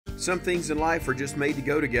Some things in life are just made to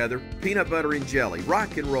go together. Peanut butter and jelly,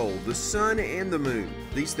 rock and roll, the sun and the moon.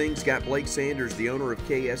 These things got Blake Sanders, the owner of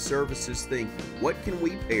KS Services, thinking, what can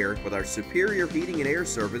we pair with our superior heating and air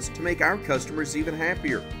service to make our customers even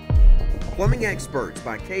happier? Plumbing Experts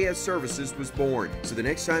by KS Services was born, so the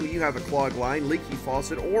next time you have a clogged line, leaky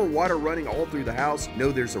faucet, or water running all through the house,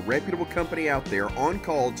 know there's a reputable company out there on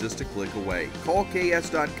call just a click away. Call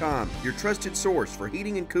KS.com, your trusted source for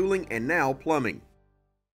heating and cooling and now plumbing.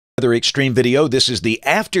 Weather Xtreme video. This is the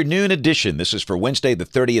afternoon edition. This is for Wednesday, the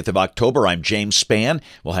 30th of October. I'm James Spann.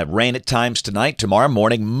 We'll have rain at times tonight. Tomorrow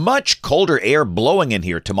morning, much colder air blowing in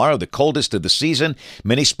here. Tomorrow, the coldest of the season.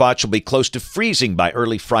 Many spots will be close to freezing by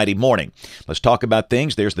early Friday morning. Let's talk about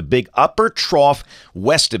things. There's the big upper trough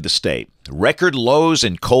west of the state. Record lows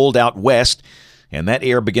and cold out west, and that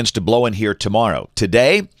air begins to blow in here tomorrow.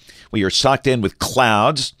 Today, we are socked in with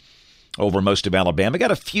clouds over most of Alabama.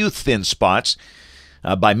 Got a few thin spots.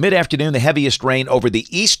 By mid-afternoon, the heaviest rain over the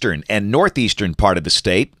eastern and northeastern part of the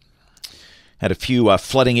state. Had a few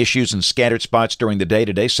flooding issues in scattered spots during the day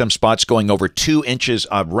today. Some spots going over 2 inches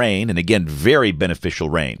of rain, and again, very beneficial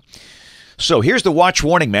rain. So here's the watch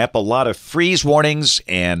warning map. A lot of freeze warnings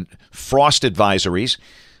and frost advisories.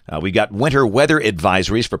 We've got winter weather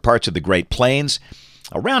advisories for parts of the Great Plains.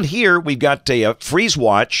 Around here, we've got a freeze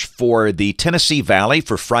watch for the Tennessee Valley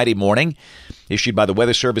for Friday morning, issued by the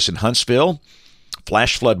Weather Service in Huntsville.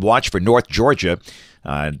 Flash flood watch for North Georgia.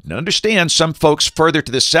 Understand some folks further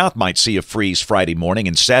to the south might see a freeze Friday morning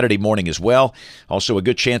and Saturday morning as well. Also a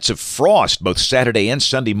good chance of frost both Saturday and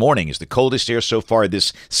Sunday morning as the coldest air so far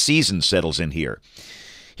this season settles in here.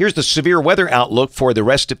 Here's the severe weather outlook for the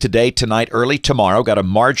rest of today, tonight, early tomorrow. Got a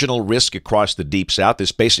marginal risk across the deep south.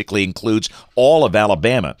 This basically includes all of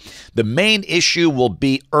Alabama. The main issue will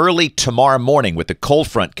be early tomorrow morning with the cold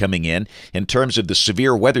front coming in terms of the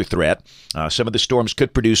severe weather threat. Some of the storms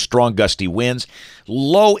could produce strong gusty winds.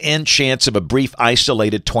 Low-end chance of a brief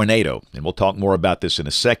isolated tornado. And we'll talk more about this in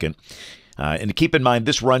a second. And keep in mind,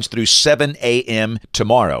 this runs through 7 a.m.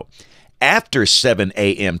 tomorrow. After 7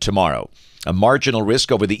 a.m. tomorrow, a marginal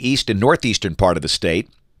risk over the east and northeastern part of the state,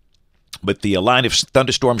 but the line of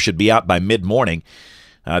thunderstorms should be out by mid-morning.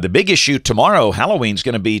 The big issue tomorrow, Halloween's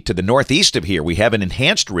going to be to the northeast of here. We have an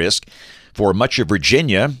enhanced risk for much of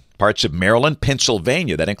Virginia, parts of Maryland,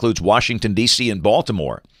 Pennsylvania. That includes Washington, D.C., and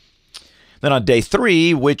Baltimore. Then on day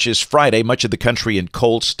 3, which is Friday, much of the country in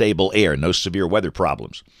cold, stable air. No severe weather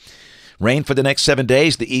problems. Rain for the next 7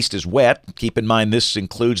 days. The east is wet. Keep in mind this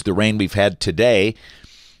includes the rain we've had today,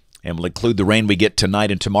 and will include the rain we get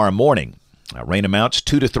tonight and tomorrow morning. Rain amounts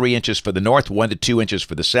 2 to 3 inches for the north, 1 to 2 inches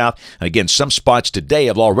for the south. And again, some spots today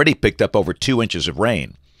have already picked up over 2 inches of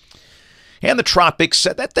rain. And the tropics,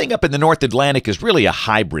 that thing up in the North Atlantic is really a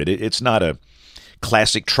hybrid. It's not a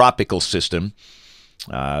classic tropical system,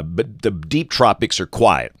 but the deep tropics are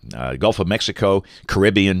quiet. Gulf of Mexico,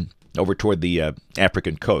 Caribbean, over toward the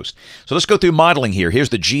African coast. So let's go through modeling here. Here's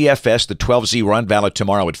the GFS, the 12Z run, valid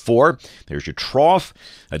tomorrow at 4. There's your trough.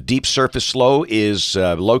 A deep surface low is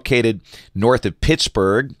located north of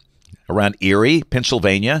Pittsburgh, around Erie,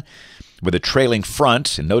 Pennsylvania, with a trailing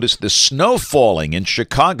front. And notice the snow falling in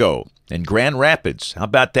Chicago and Grand Rapids. How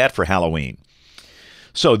about that for Halloween?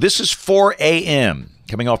 So this is 4 a.m.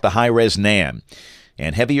 coming off the high-res NAM.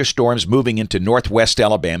 And heavier storms moving into northwest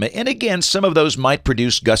Alabama. And again, some of those might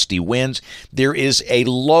produce gusty winds. There is a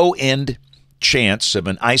low-end chance of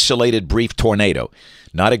an isolated brief tornado.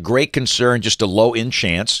 Not a great concern, just a low-end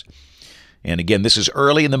chance. And again, this is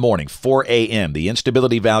early in the morning, 4 a.m. The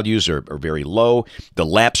instability values are very low. The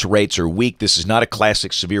lapse rates are weak. This is not a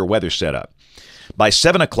classic severe weather setup. By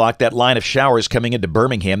 7 o'clock, that line of showers coming into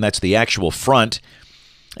Birmingham, that's the actual front.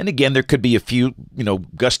 And again, there could be a few,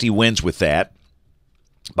 gusty winds with that.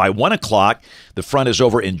 By 1 o'clock, the front is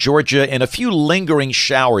over in Georgia, and a few lingering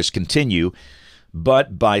showers continue.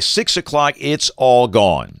 But by 6 o'clock, it's all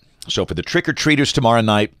gone. So for the trick-or-treaters tomorrow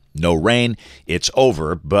night, no rain. It's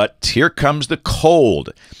over, but here comes the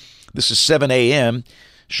cold. This is 7 a.m.,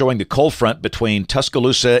 showing the cold front between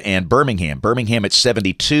Tuscaloosa and Birmingham. Birmingham at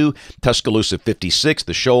 72, Tuscaloosa 56,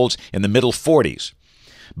 the Shoals in the middle 40s.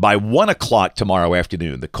 By 1 o'clock tomorrow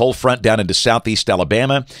afternoon, the cold front down into southeast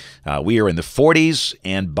Alabama, we are in the 40s,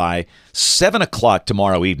 and by 7 o'clock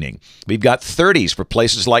tomorrow evening, we've got 30s for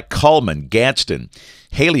places like Cullman, Gadsden,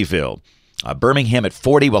 Haleyville. Birmingham at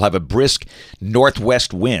 40 will have a brisk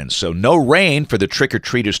northwest wind, so no rain for the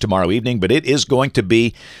trick-or-treaters tomorrow evening, but it is going to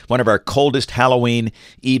be one of our coldest Halloween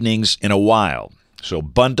evenings in a while, so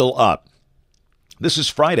bundle up. This is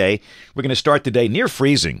Friday. We're going to start the day near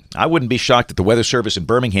freezing. I wouldn't be shocked if the Weather Service in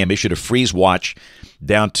Birmingham issued a freeze watch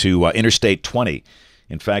down to Interstate 20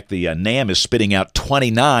 In fact, the NAM is spitting out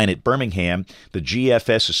 29 at Birmingham. The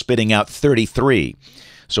GFS is spitting out 33.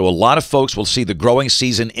 So a lot of folks will see the growing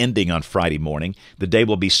season ending on Friday morning. The day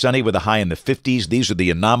will be sunny with a high in the 50s. These are the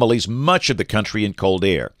anomalies. Much of the country in cold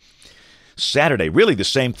air. Saturday, really the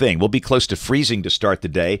same thing. We'll be close to freezing to start the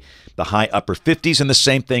day. The high upper 50s, and the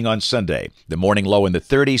same thing on Sunday. The morning low in the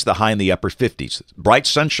 30s, the high in the upper 50s. Bright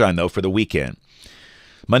sunshine, though, for the weekend.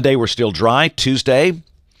 Monday, we're still dry. Tuesday,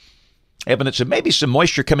 evidence of maybe some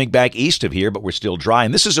moisture coming back east of here, but we're still dry.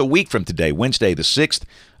 And this is a week from today, Wednesday the 6th,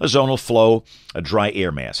 a zonal flow, a dry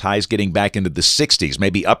air mass. Highs getting back into the 60s,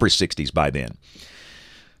 maybe upper 60s by then.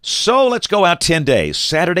 So let's go out 10 days.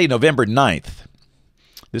 Saturday, November 9th.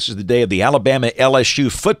 This is the day of the Alabama-LSU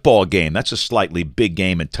football game. That's a slightly big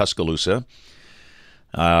game in Tuscaloosa.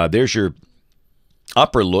 There's your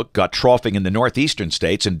upper look, got troughing in the northeastern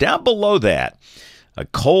states. And down below that, a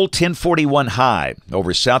cold 1041 high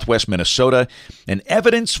over southwest Minnesota, and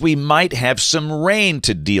evidence we might have some rain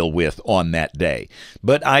to deal with on that day.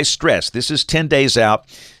 But I stress, this is 10 days out.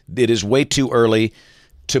 It is way too early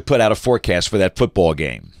to put out a forecast for that football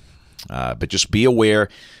game. But just be aware,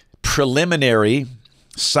 preliminary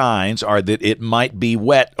signs are that it might be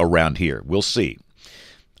wet around here. We'll see.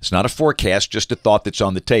 It's not a forecast, just a thought that's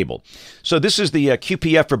on the table. So this is the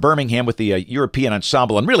QPF for Birmingham with the European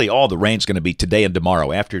Ensemble, and really all the rain's going to be today and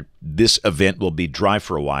tomorrow. After this event, will be dry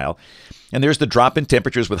for a while. And there's the drop in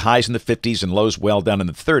temperatures with highs in the 50s and lows well down in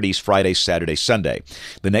the 30s Friday, Saturday, Sunday.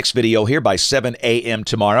 The next video here by 7 a.m.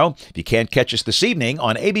 tomorrow. If you can't catch us this evening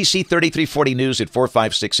on ABC 3340 News at 4,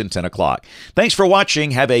 5, 6, and 10 o'clock. Thanks for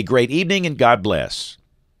watching. Have a great evening, and God bless.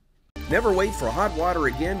 Never wait for hot water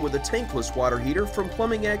again with a tankless water heater from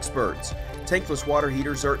Plumbing Experts. Tankless water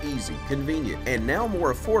heaters are easy, convenient, and now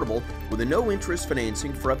more affordable with a no-interest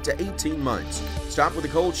financing for up to 18 months. Stop with the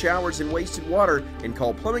cold showers and wasted water and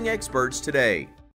call Plumbing Experts today.